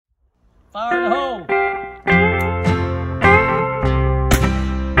Fire in the hole!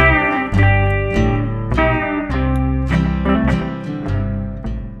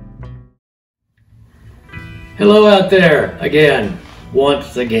 Hello out there again,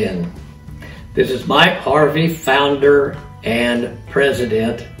 once again. This is Mike Harvey, founder and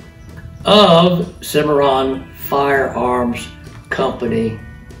president of CIMARRON Firearms Company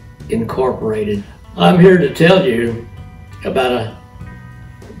Incorporated. I'm here to tell you about a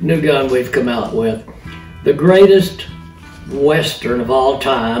new gun we've come out with. The greatest Western of all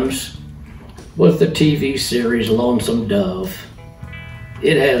times was the TV series Lonesome Dove.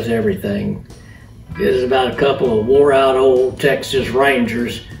 It has everything. It is about a couple of wore-out old Texas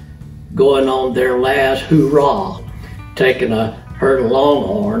Rangers going on their last hoorah, taking a herd of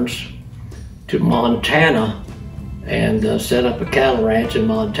Longhorns to Montana and set up a cattle ranch in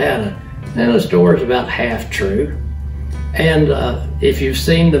Montana. And the story is about half true. And if you've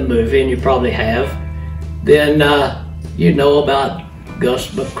seen the movie, and you probably have, then you know about Gus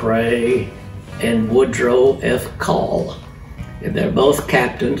McCrae and Woodrow F. Call. And they're both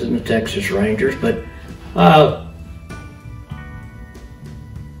captains in the Texas Rangers, but I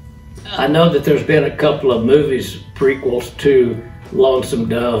know that there's been a couple of movies, prequels to Lonesome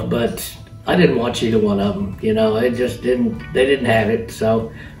Dove, but I didn't watch either one of them. You know, they didn't have it,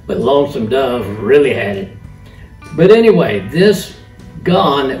 so, but Lonesome Dove really had it. But anyway, this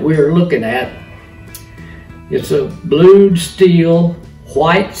gun that we're looking at, it's a blued steel,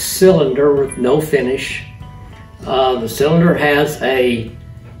 white cylinder with no finish. The cylinder has a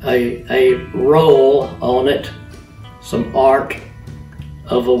roll on it, some arc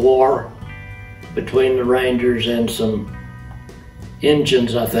of a war between the Rangers and some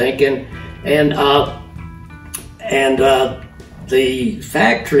engines, I think, and the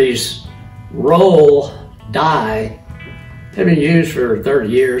factory's roll die had been used for 30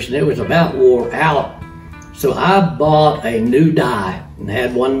 years and it was about wore out. So I bought a new die and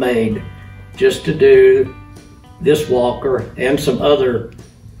had one made just to do this walker and some other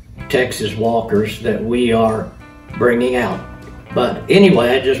Texas walkers that we are bringing out. But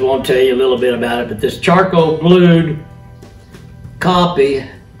anyway, I just want to tell you a little bit about it. But this charcoal blued copy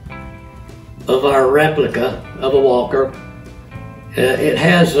of our replica of a walker, it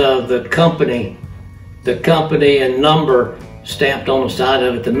has the company and number stamped on the side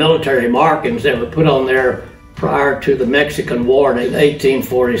of it, the military markings that were put on there prior to the Mexican War in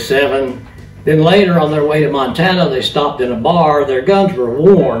 1847. Then later, on their way to Montana, they stopped in a bar. Their guns were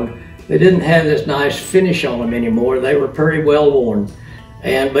worn. They didn't have this nice finish on them anymore. They were pretty well worn.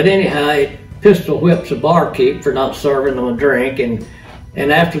 But anyhow, he pistol whips a barkeep for not serving them a drink.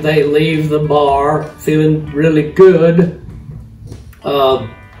 And after they leave the bar feeling really good,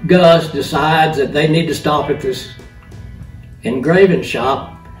 Gus decides that they need to stop at this engraving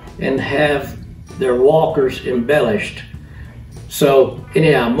shop and have their walkers embellished. So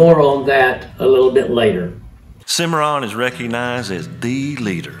anyhow, more on that a little bit later. CIMARRON is recognized as the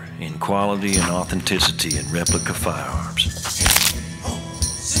leader in quality and authenticity in replica firearms.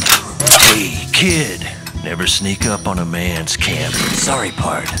 Hey, kid, never sneak up on a man's camp. Sorry,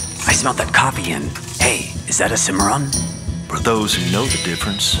 pard. I smelled that coffee in. Hey, is that a CIMARRON? For those who know the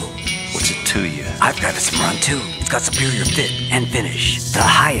difference, what's it to you? I've got a CIMARRON too. It's got superior fit and finish. The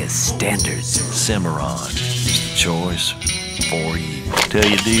highest standards. CIMARRON is the choice for you. Tell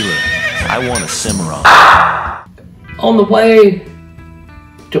your dealer, I want a CIMARRON. On the way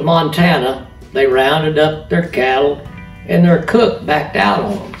to Montana, they rounded up their cattle and their cook backed out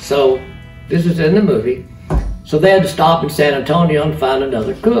on them. So this is in the movie. So they had to stop in San Antonio and find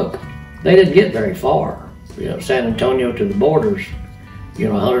another cook. They didn't get very far. You know, San Antonio to the borders,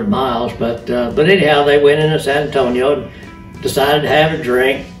 100 miles. But anyhow, they went into San Antonio and decided to have a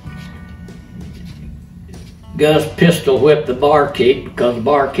drink. Gus pistol whipped the barkeep because the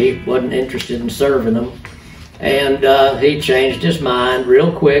barkeep wasn't interested in serving them. And he changed his mind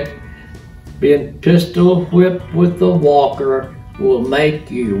real quick. Being pistol whipped with the walker will make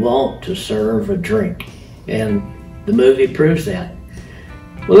you want to serve a drink. And the movie proves that.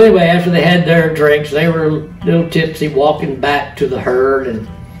 Well, anyway, after they had their drinks, they were a little tipsy walking back to the herd.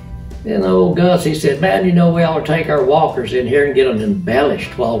 And old Gus, he said, man, we ought to take our walkers in here and get them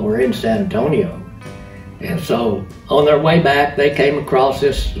embellished while we're in San Antonio. And so on their way back, they came across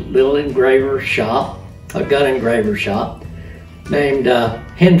this little engraver shop, a gun engraver shop, named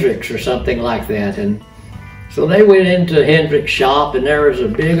Hendrix or something like that. And so they went into Hendrix' shop, and there was a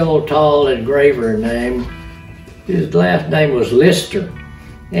big old tall engraver named, his last name was Lister.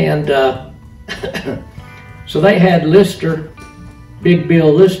 And so they had Lister, Big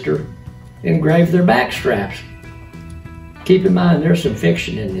Bill Lister, engrave their back straps. keep in mind there's some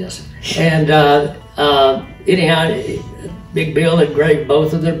fiction in this. And anyhow, Big Bill engraved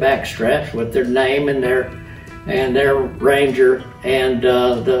both of their back straps with their name and their ranger and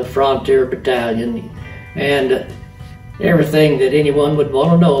the Frontier Battalion, and everything that anyone would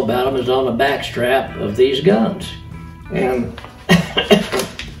want to know about them is on the back strap of these guns. And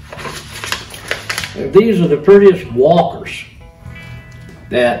these are the prettiest walkers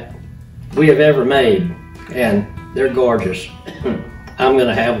that we have ever made, and they're gorgeous. I'm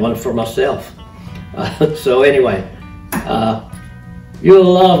gonna have one for myself. So anyway, you'll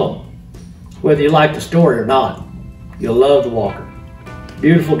love them, whether you like the story or not. You'll love the Walker.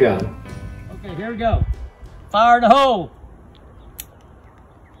 Beautiful gun. Okay, here we go. Fire in the hole.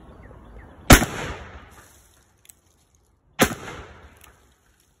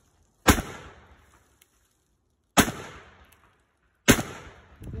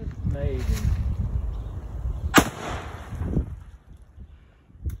 Amazing.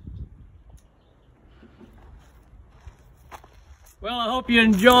 Well, I hope you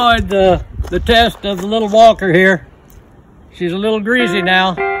enjoyed the test of the little Walker here. She's a little greasy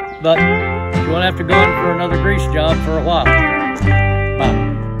now, but she won't have to go in for another grease job for a while.